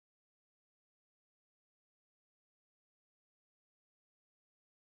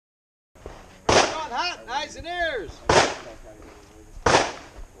hot, eyes and ears.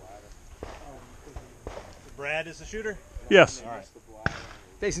 Brad is the shooter? Yes. All right.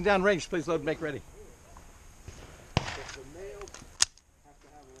 Facing down range, please load and make ready.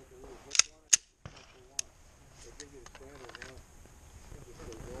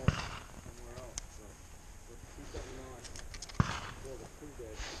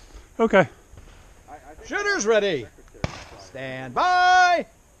 Okay. Shooters ready. Stand by.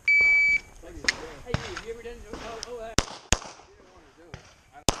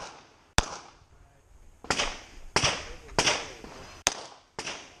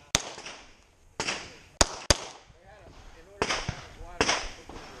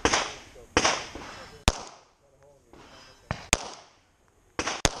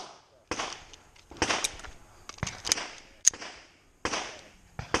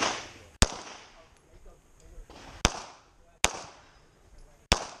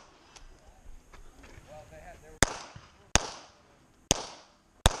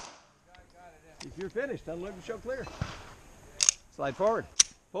 If you're finished, unload and show clear. Slide forward.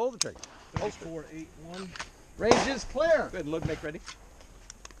 Pull the trigger. 3481. Range is clear. Go ahead and load and make ready.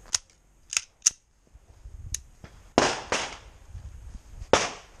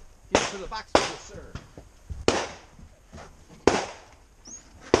 Get to the box with this, sir.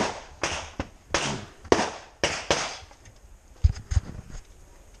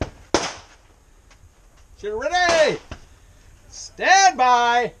 Shooter ready. Stand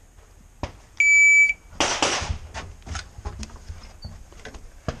by.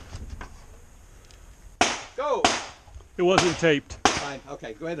 Go. It wasn't taped. Fine.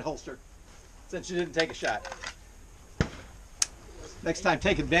 Okay, go ahead and holster. Since you didn't take a shot. Next time,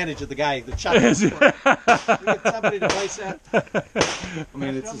 take advantage of the guy that shot you. Get somebody to place that. I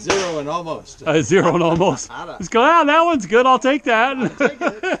mean, it's a 0 and almost. 0 and almost. Let's go out. That one's good. I'll take that. I'll take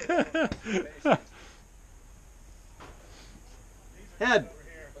it. Head.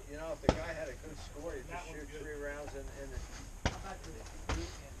 But you know, if the guy had a good score, he'd just shoot 3 rounds in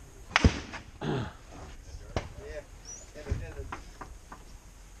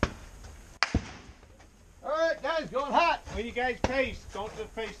All right, guys, going hot. When you guys pace, don't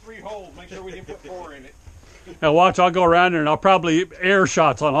just pace 3 holes. Make sure we didn't put 4 in it. Now watch, I'll go around there and I'll probably air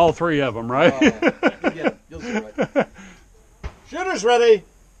shots on all 3 of them, right? You'll get it. You'll see it. Shooters ready.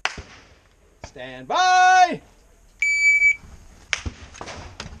 Stand by.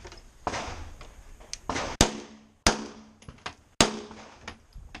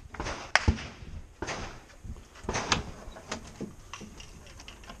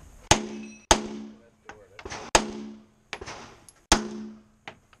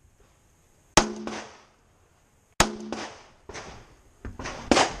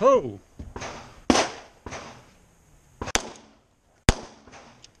 Oh.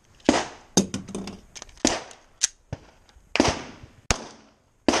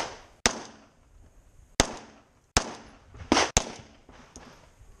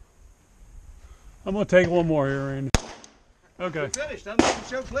 I'm going to take one more here, Randy. Okay. We're finished. Unload and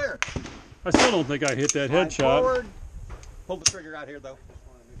show clear. I still don't think I hit that Slide headshot. forward. Pull the trigger out here, though.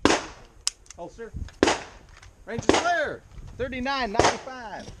 Holster. Range is clear.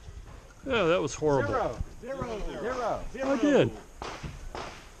 39.95. Yeah, that was horrible. 0. I did.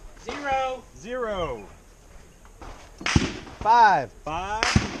 0. 0. 5. 5.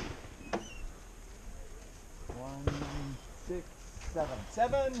 1, 6, 7.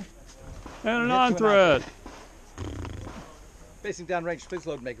 7. And an Hit on to thread. Facing down range, please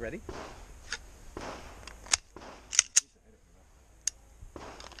load and make ready.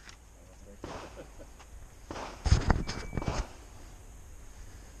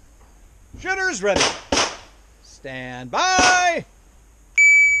 Shooters ready. Stand by.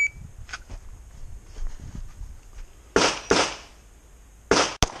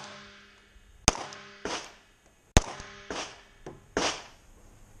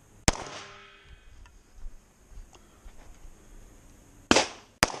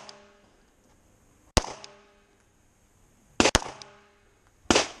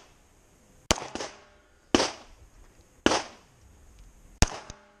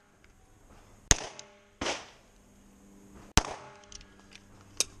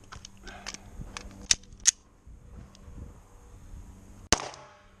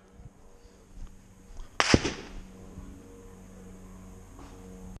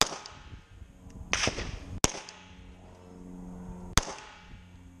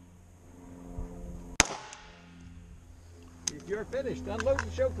 If you're finished, unload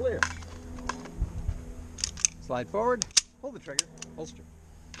and show clear. Slide forward, pull the trigger, holster.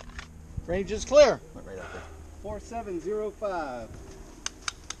 Range is clear. Right up there. 4705.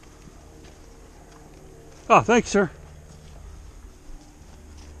 Oh, thanks, sir.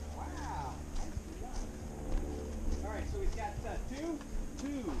 Wow. All right, so we've got 2,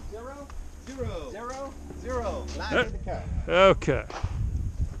 2, 0, 0, 0, 0. Live in the car. Okay.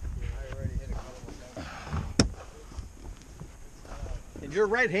 I already hit a couple of them. And you're a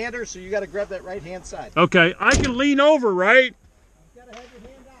right-hander, so you got to grab that right-hand side. Okay, I can lean over, right? You got to have your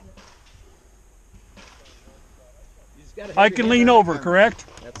hand on it. You just gotta have I your can hand lean on the over, gun. correct?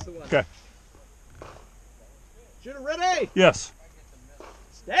 That's the one. Okay. Shooter ready. Yes.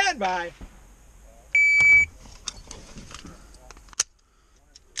 Stand by.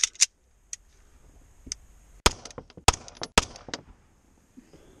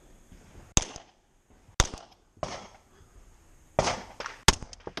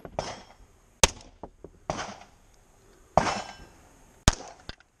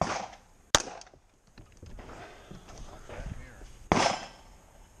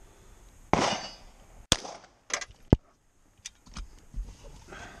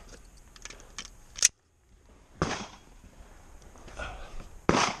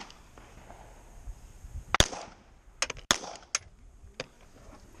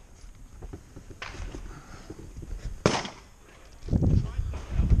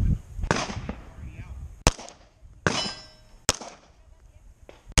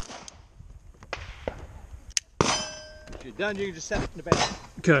 If you're done, you can just set it in the bag.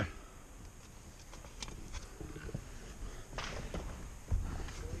 Okay.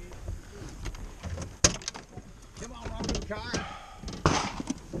 Come on, run to the car.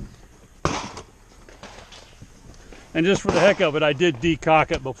 And just for the heck of it, I did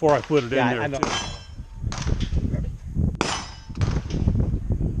decock it before I put it in there. I know. too.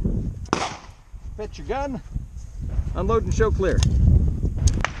 Fit your gun. Unload and show clear.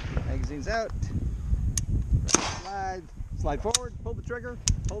 Magazine's out. Slide. Slide forward. Pull the trigger.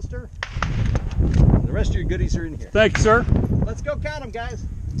 Holster. The rest of your goodies are in here. Thank you, sir. Let's go count them, guys.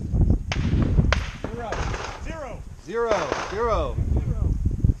 0, 0, 0, 0,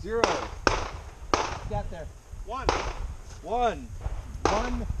 0, 0. Got there. 1, 1,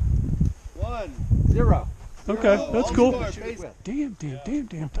 1, 1, 0. Okay, Zero. that's All cool. score, face with.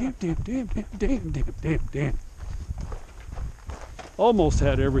 Damn. Almost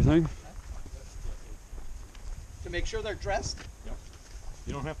had everything. To make sure they're dressed.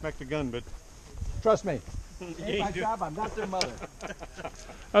 You don't have to back the gun, but Trust me. you Ain't my ain't do- job. I'm not their mother.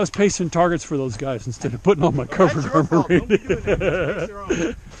 I was pacing targets for those guys instead of putting on my covered That's your armor. fault. Don't be doing that. Face their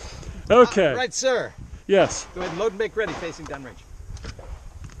own. Okay. Right, sir. Yes. Go ahead and load and make ready, facing gun range.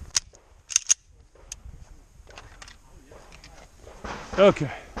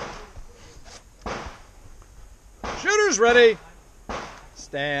 Okay. Shooters ready.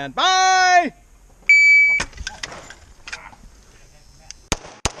 Stand by.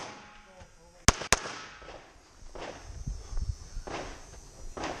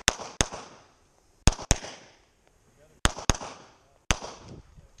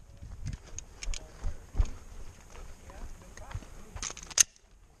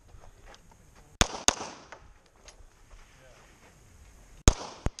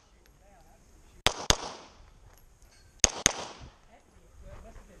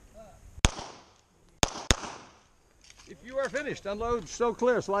 If you are finished, unload, so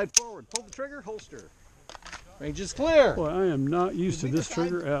clear, slide forward, pull the trigger, holster. Range is clear. Boy, I am not used to Did we this decide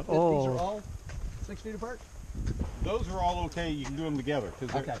trigger at that These are all. all 6 feet apart? Those are all okay. You can do them together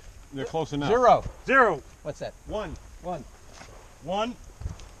because Okay. they're close enough. 0. 0, What's that? 1, 1. 1,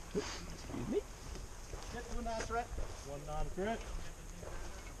 Excuse me. Get to a non-threat. 1 non-threat,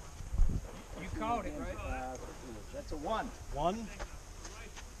 You called it, right? That's a 1. 1,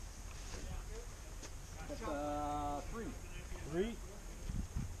 That's a 3. 3,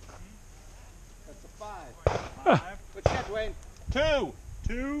 That's a 5. 5, What you got, Dwayne? 2,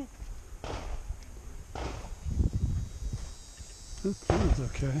 2, That was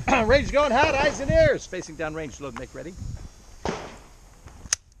okay. Range going hot, eyes and ears. Facing down range, load, make ready.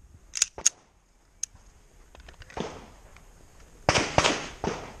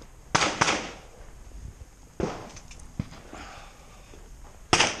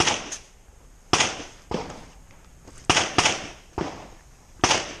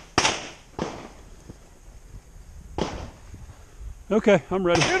 Okay, I'm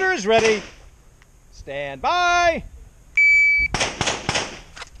ready. Shooter is ready. Stand by.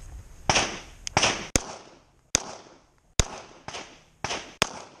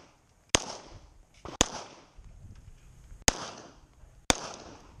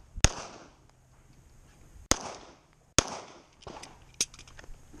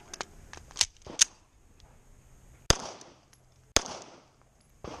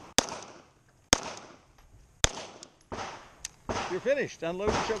 You're finished. Unload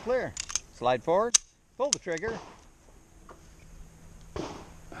and show clear. Slide forward. Pull the trigger.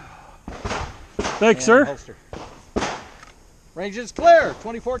 Thanks, And sir. holster. Range is clear.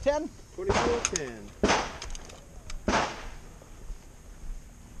 2410. 2410.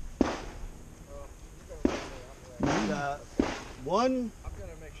 And, one. I'm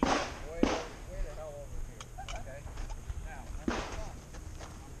gonna make sure I'm way the hell over here. Okay. Now, I'm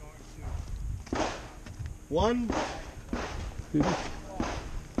going to. One.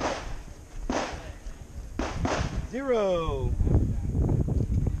 Zero.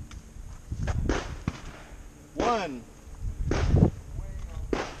 One.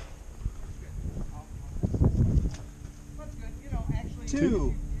 That's good. You know, actually.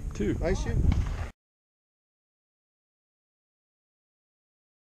 Two. Two. Nice shoot.